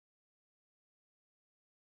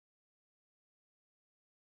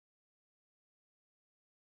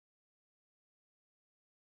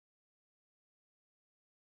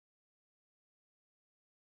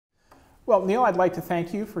Well, Neil, I'd like to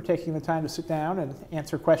thank you for taking the time to sit down and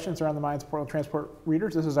answer questions around the minds of Portland Transport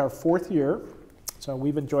readers. This is our 4th year, so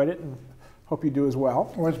we've enjoyed it and hope you do as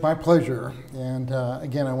well. Well, it's my pleasure. And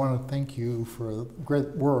again, I want to thank you for the great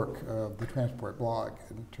work of the Transport blog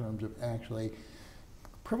in terms of actually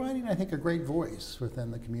providing, I think, a great voice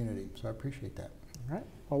within the community. So I appreciate that. All right.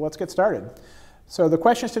 Well, let's get started. So the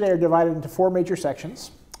questions today are divided into 4 major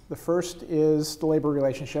sections. The first is the labor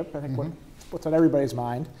relationship. I think what's on everybody's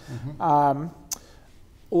mind.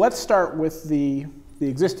 Let's start with the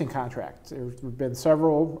existing contract. There have been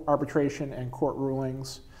several arbitration and court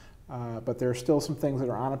rulings, but there are still some things that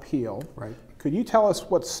are on appeal. Right. Could you tell us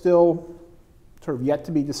what's still sort of yet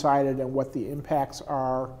to be decided and what the impacts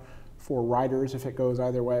are for riders if it goes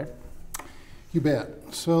either way? You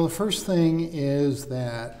bet. So the first thing is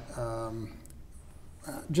that,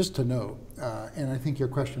 just to note, and I think your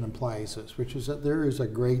question implies this, which is that there is a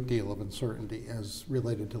great deal of uncertainty as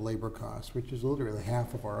related to labor costs, which is literally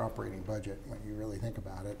half of our operating budget when you really think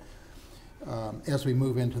about it, as we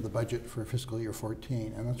move into the budget for fiscal year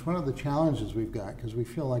 14. And that's one of the challenges we've got, because we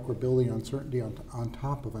feel like we're building uncertainty on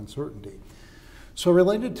top of uncertainty. So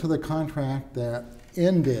related to the contract that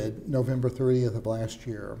ended November 30th of last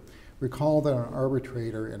year, recall that an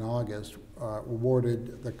arbitrator in August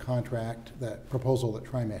awarded the contract, that proposal that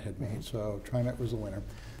TriMet had made. So TriMet was the winner.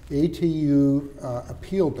 The ATU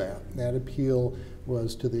appealed that. That appeal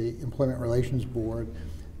was to the Employment Relations Board.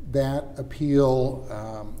 That appeal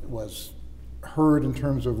was heard in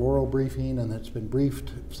terms of oral briefing, and it's been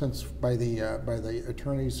briefed since by the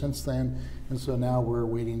attorneys since then. And so now we're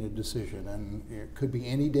awaiting a decision, and it could be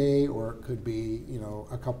any day, or it could be, you know,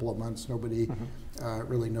 a couple of months. Nobody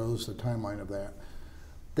really knows the timeline of that.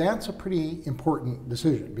 That's a pretty important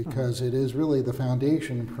decision, because it is really the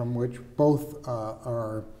foundation from which both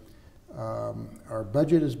our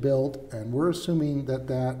budget is built, and we're assuming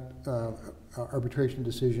that arbitration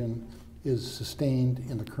decision is sustained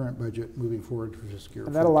in the current budget moving forward for fiscal year 14.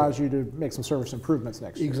 And that allows you to make some service improvements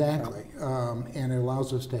next year. Exactly. And it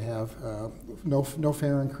allows us to have no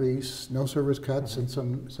fare increase, no service cuts, and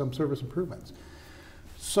some service improvements.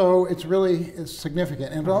 So it's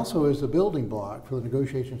significant, and it also is a building block for the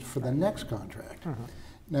negotiations for the next contract.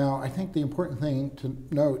 Now, I think the important thing to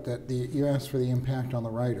note that you asked for the impact on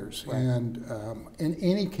the riders, and in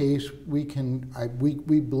any case, we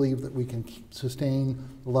believe that we can sustain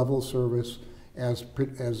the level of service as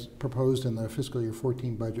proposed in the fiscal year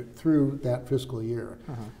 14 budget through that fiscal year.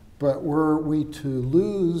 But were we to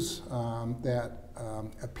lose that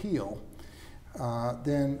appeal,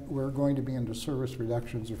 then we're going to be into service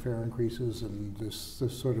reductions or fare increases and this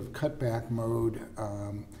sort of cutback mode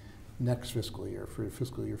next fiscal year, for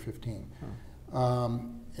fiscal year 15.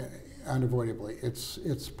 Unavoidably,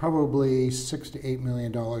 it's probably $6 to $8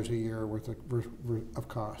 million a year worth of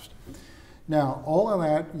cost. Now, all of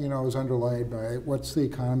that, you know, is underlaid by what's the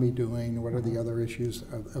economy doing, what are the other issues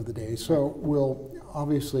of the day. So we'll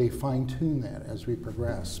obviously fine-tune that as we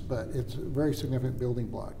progress, but it's a very significant building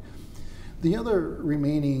block. The other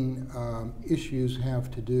remaining issues have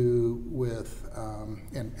to do with,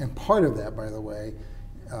 and part of that, by the way,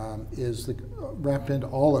 is wrapped into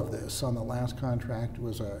all of this. On the last contract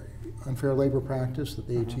was a unfair labor practice that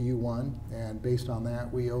the ATU won, and based on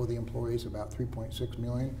that, we owe the employees about $3.6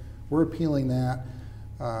 million. We're appealing that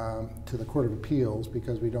to the Court of Appeals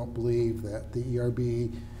because we don't believe that the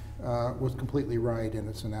ERB was completely right in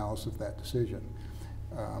its analysis of that decision.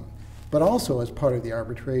 But also, as part of the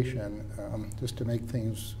arbitration, just to make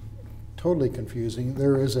things totally confusing,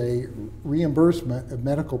 there is a reimbursement of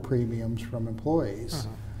medical premiums from employees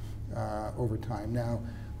over time. Now,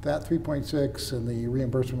 that 3.6 and the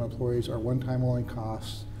reimbursement of employees are one-time only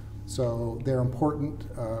costs, so they're important.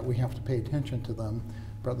 We have to pay attention to them,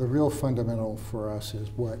 but the real fundamental for us is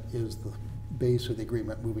what is the base of the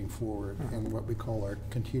agreement moving forward in what we call our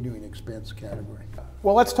continuing expense category.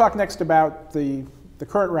 Well, let's talk next about the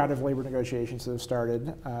current round of labor negotiations that have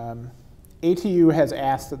started. ATU has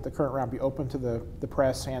asked that the current round be open to the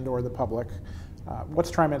press and or the public. What's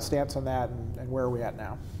TriMet's stance on that, and where are we at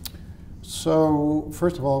now? So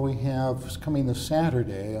first of all, we have coming this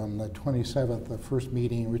Saturday on the 27th, the first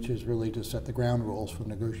meeting, which is really to set the ground rules for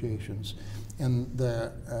negotiations and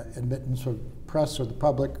the admittance of press or the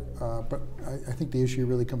public. But I think the issue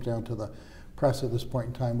really comes down to the press at this point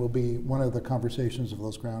in time will be one of the conversations of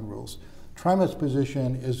those ground rules. TriMet's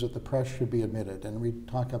position is that the press should be admitted, and we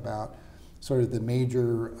talk about sort of the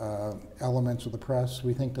major elements of the press.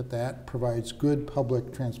 We think that that provides good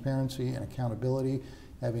public transparency and accountability,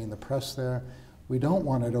 having the press there. We don't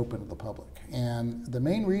want it open to the public. And the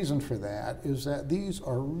main reason for that is that these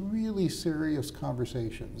are really serious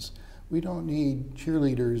conversations We don't need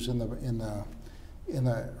cheerleaders in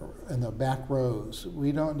the back rows.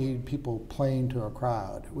 We don't need people playing to a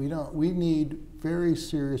crowd. We need very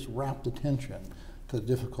serious, rapt attention to the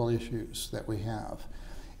difficult issues that we have.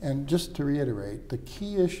 And just to reiterate, the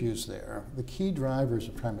key issues there, the key drivers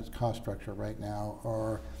of TriMet's cost structure right now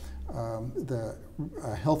are the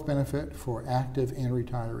health benefit for active and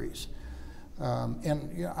retirees.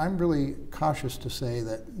 And you know, I'm really cautious to say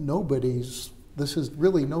that this is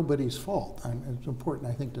really nobody's fault. And it's important,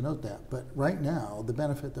 I think, to note that. But right now, the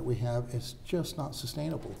benefit that we have is just not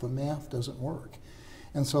sustainable. The math doesn't work.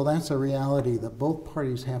 And so that's a reality that both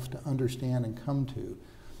parties have to understand and come to.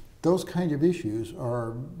 Those kind of issues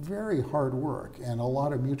are very hard work and a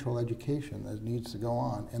lot of mutual education that needs to go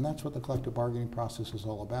on. And that's what the collective bargaining process is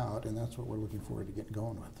all about, and that's what we're looking forward to getting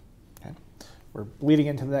going with. Okay. We're leading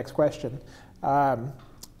into the next question.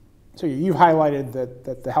 So you've highlighted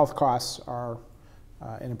that the health costs are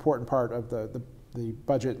an important part of the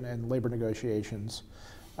budget and labor negotiations.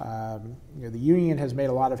 You know, the union has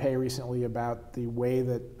made a lot of hay recently about the way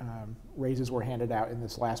that raises were handed out in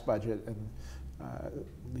this last budget, and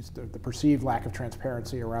at least the perceived lack of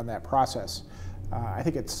transparency around that process. I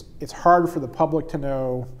think it's hard for the public to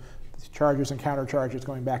know these charges and countercharges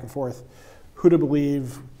going back and forth, who to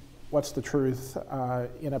believe, what's the truth.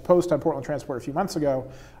 In a post on Portland Transport a few months ago,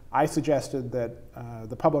 I suggested that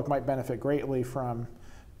the public might benefit greatly from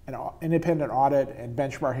an independent audit and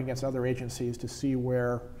benchmarking against other agencies to see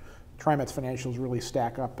where TriMet's financials really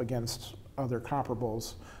stack up against other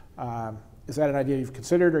comparables. Is that an idea you've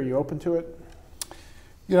considered? Are you open to it?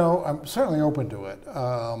 You know, I'm certainly open to it,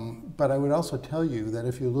 but I would also tell you that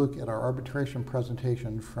if you look at our arbitration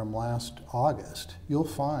presentation from last August, you'll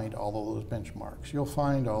find all of those benchmarks. You'll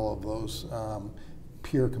find all of those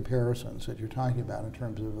peer comparisons that you're talking about in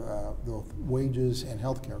terms of the wages and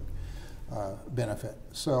healthcare benefit.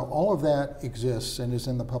 So all of that exists and is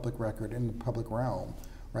in the public record, in the public realm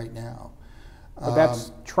right now. But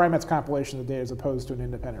that's TriMet's compilation of the data as opposed to an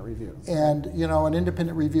independent review. And you know, an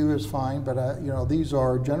independent review is fine, but you know, these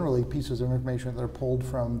are generally pieces of information that are pulled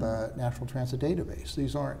from the National Transit Database.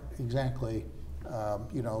 These aren't exactly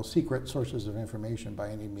you know, secret sources of information by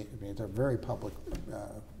any means. They're very public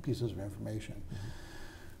pieces of information. Mm-hmm.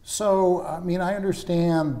 So, I mean, I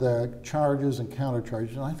understand the charges and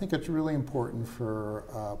countercharges, and I think it's really important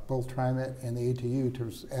for both TriMet and the ATU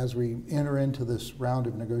to, as we enter into this round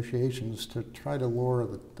of negotiations, to try to lower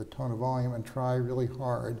the tone of volume and try really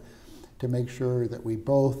hard to make sure that we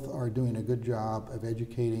both are doing a good job of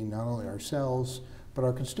educating not only ourselves, but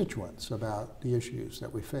our constituents about the issues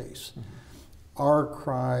that we face. Mm-hmm. Our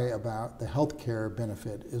cry about the health care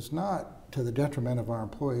benefit is not to the detriment of our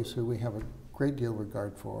employees, who we have a great deal of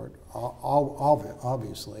regard for it,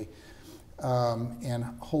 obviously, and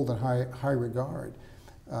hold in high regard.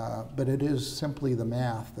 But it is simply the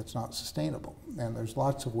math that's not sustainable. And there's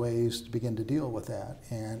lots of ways to begin to deal with that.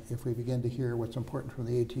 And if we begin to hear what's important from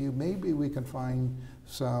the ATU, maybe we can find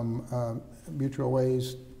some mutual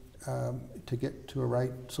ways to get to a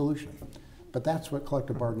right solution. But that's what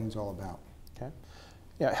collective bargaining is all about. Okay.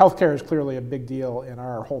 Yeah, healthcare is clearly a big deal in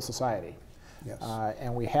our whole society. Yes.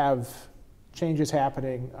 And we have changes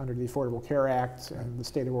happening under the Affordable Care Act, and the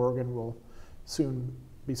state of Oregon will soon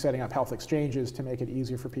be setting up health exchanges to make it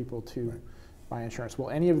easier for people to buy insurance. Will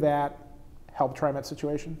any of that help TriMet's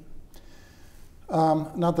situation?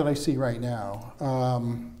 Not that I see right now.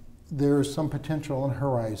 There's some potential on the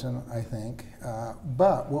horizon, I think.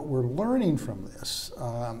 But what we're learning from this,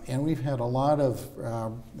 and we've had a lot of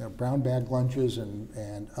brown bag lunches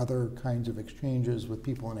and other kinds of exchanges with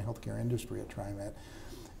people in the healthcare industry at TriMet.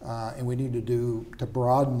 And we need to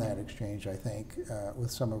broaden that exchange, I think, with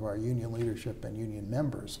some of our union leadership and union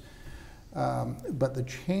members. But the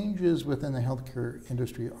changes within the healthcare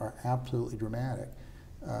industry are absolutely dramatic,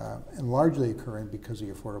 and largely occurring because of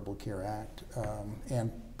the Affordable Care Act,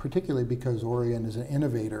 and particularly because Oregon is an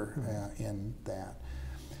innovator in that.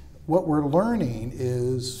 What we're learning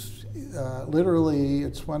is literally,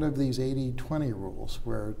 it's one of these 80-20 rules,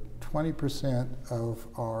 where 20% of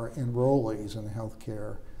our enrollees in the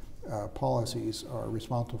healthcare policies are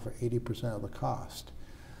responsible for 80% of the cost.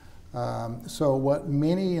 So what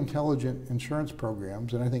many intelligent insurance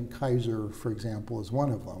programs, and I think Kaiser, for example, is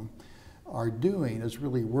one of them, are doing is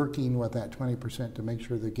really working with that 20% to make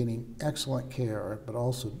sure they're getting excellent care, but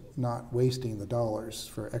also not wasting the dollars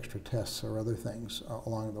for extra tests or other things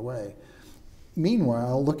along the way.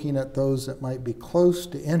 Meanwhile, looking at those that might be close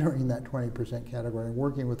to entering that 20% category and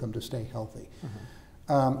working with them to stay healthy.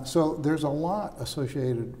 Mm-hmm. So there's a lot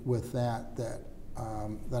associated with that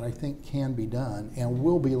that I think can be done and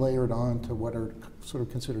will be layered on to what are sort of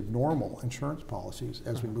considered normal insurance policies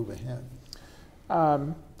as we move ahead.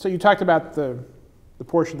 So you talked about the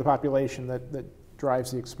portion of the population that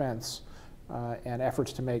drives the expense and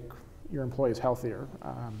efforts to make your employees healthier.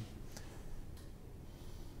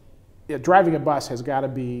 Yeah, driving a bus has got to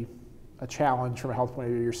be a challenge from a health point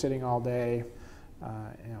of view. You're sitting all day.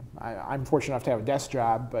 I'm fortunate enough to have a desk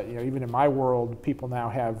job, but even in my world, people now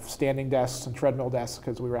have standing desks and treadmill desks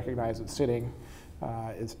because we recognize that sitting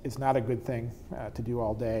is not a good thing to do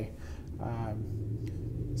all day.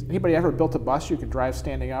 Has anybody ever built a bus you could drive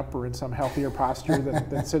standing up or in some healthier posture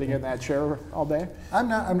than sitting in that chair all day? I'm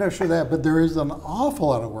not sure that, but there is an awful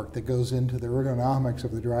lot of work that goes into the ergonomics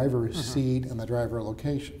of the driver's seat and the driver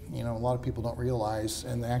location. A lot of people don't realize,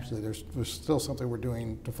 and actually there's still something we're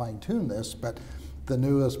doing to fine-tune this, but the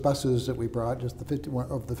newest buses that we brought, just the 51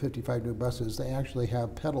 of the 55 new buses, they actually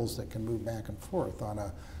have pedals that can move back and forth on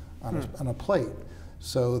a plate,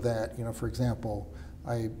 so that, for example,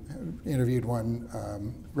 I interviewed one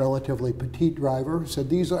relatively petite driver who said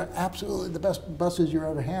these are absolutely the best buses you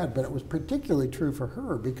ever had, but it was particularly true for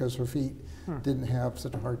her because her feet didn't have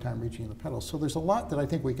such a hard time reaching the pedals. So there's a lot that I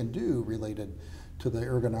think we can do related to the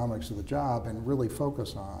ergonomics of the job and really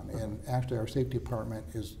focus on, and actually our safety department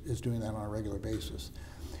is doing that on a regular basis.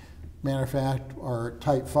 Matter of fact, our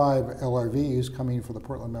Type 5 LRVs coming for the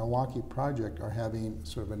Portland-Milwaukee project are having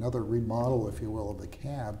sort of another remodel, if you will, of the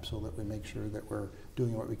cab so that we make sure that we're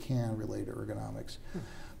doing what we can related to ergonomics.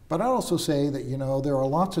 But I'd also say that, there are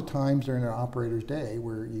lots of times during an operator's day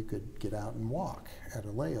where you could get out and walk at a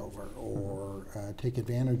layover or take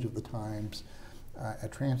advantage of the times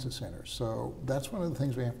at transit centers. So that's one of the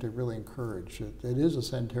things we have to really encourage. It is a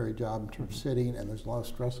sedentary job in terms of sitting, and there's a lot of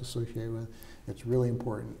stress associated with it. It's really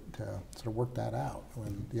important to sort of work that out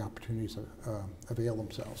when the opportunities avail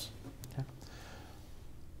themselves. Okay.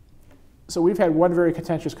 So we've had one very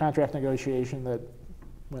contentious contract negotiation that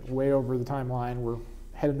went way over the timeline. We're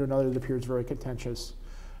heading to another that appears very contentious.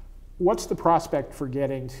 What's the prospect for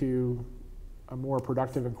getting to a more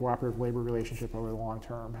productive and cooperative labor relationship over the long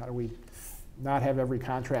term? How do we not have every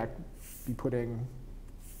contract be putting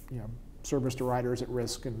service to riders at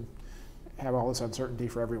risk and have all this uncertainty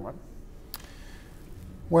for everyone?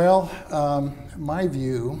 Well, my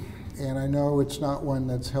view, and I know it's not one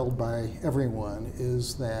that's held by everyone,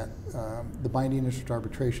 is that the binding interest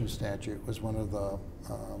arbitration statute was one of the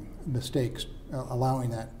mistakes.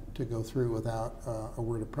 Allowing that to go through without a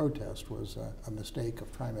word of protest was a mistake of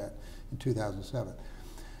TriMet in 2007.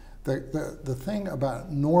 The thing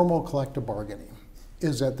about normal collective bargaining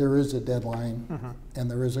is that there is a deadline and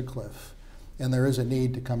there is a cliff and there is a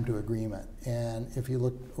need to come to agreement. And if you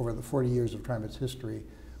look over the 40 years of TriMet's history,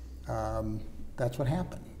 that's what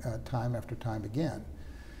happened time after time again.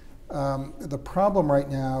 The problem right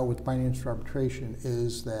now with binding interest arbitration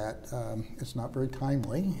is that it's not very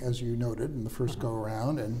timely, as you noted in the first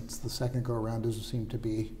go-around, and the second go-around doesn't seem to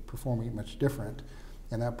be performing much different.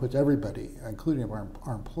 And that puts everybody, including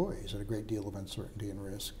our employees, at a great deal of uncertainty and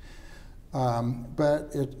risk. But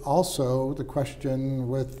it also, the question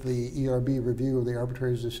with the ERB review of the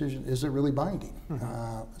arbitrator's decision, is it really binding?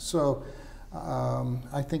 So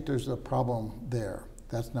I think there's a problem there.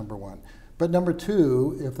 That's number one. But number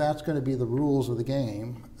two, if that's going to be the rules of the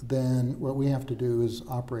game, then what we have to do is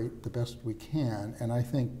operate the best we can. And I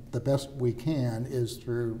think the best we can is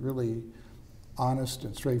through really honest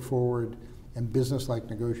and straightforward and business-like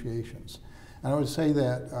negotiations. And I would say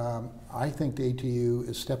that I think the ATU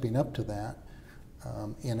is stepping up to that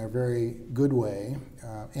in a very good way.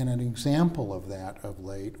 And an example of that of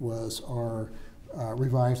late was our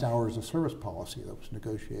revised hours of service policy that was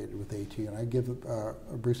negotiated with the ATU. And I give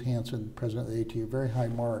Bruce Hansen, president of the ATU, very high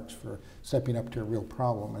marks for stepping up to a real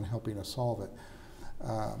problem and helping us solve it.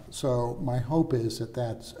 So my hope is that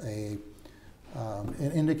that's an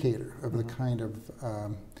indicator of the kind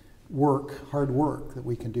of hard work that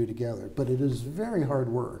we can do together. But it is very hard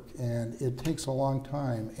work, and it takes a long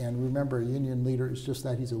time. And remember, a union leader is just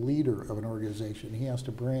that. He's a leader of an organization. He has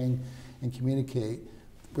to bring and communicate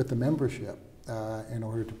with the membership in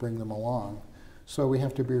order to bring them along. So we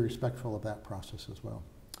have to be respectful of that process as well.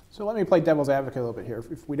 So let me play devil's advocate a little bit here.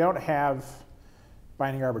 If we don't have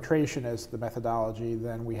binding arbitration as the methodology,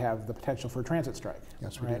 then we have the potential for a transit strike.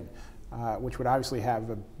 Yes, we right? do. Which would obviously have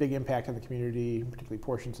a big impact on the community, particularly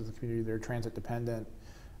portions of the community that are transit dependent.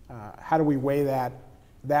 How do we weigh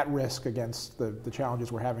that risk against the challenges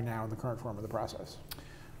we're having now in the current form of the process?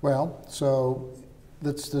 Well, so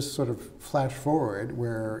let's just sort of flash forward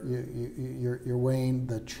where you're weighing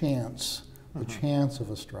the chance of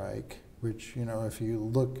a strike, which, if you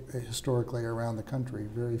look historically around the country,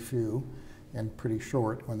 very few and pretty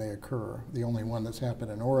short when they occur. The only one that's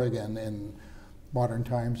happened in Oregon in modern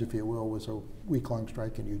times, if you will, was a week-long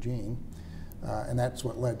strike in Eugene, and that's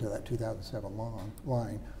what led to that 2007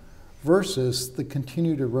 line, versus the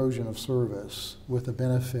continued erosion of service with the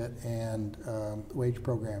benefit and wage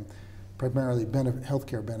program, primarily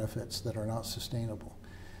healthcare benefits that are not sustainable.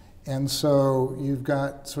 And so you've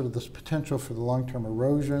got sort of this potential for the long-term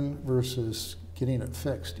erosion versus getting it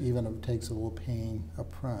fixed, even if it takes a little pain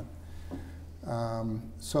up front.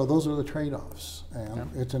 So those are the trade-offs, and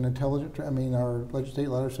it's an intelligent. I mean, our state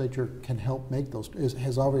legislature can help make those.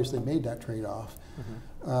 Has obviously made that trade-off,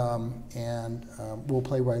 and we'll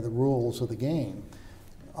play by the rules of the game,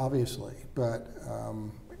 obviously. But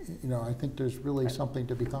you know, I think there's really something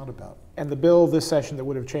to be thought about. And the bill this session that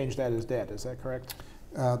would have changed that is dead. Is that correct?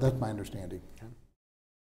 That's my understanding. Okay.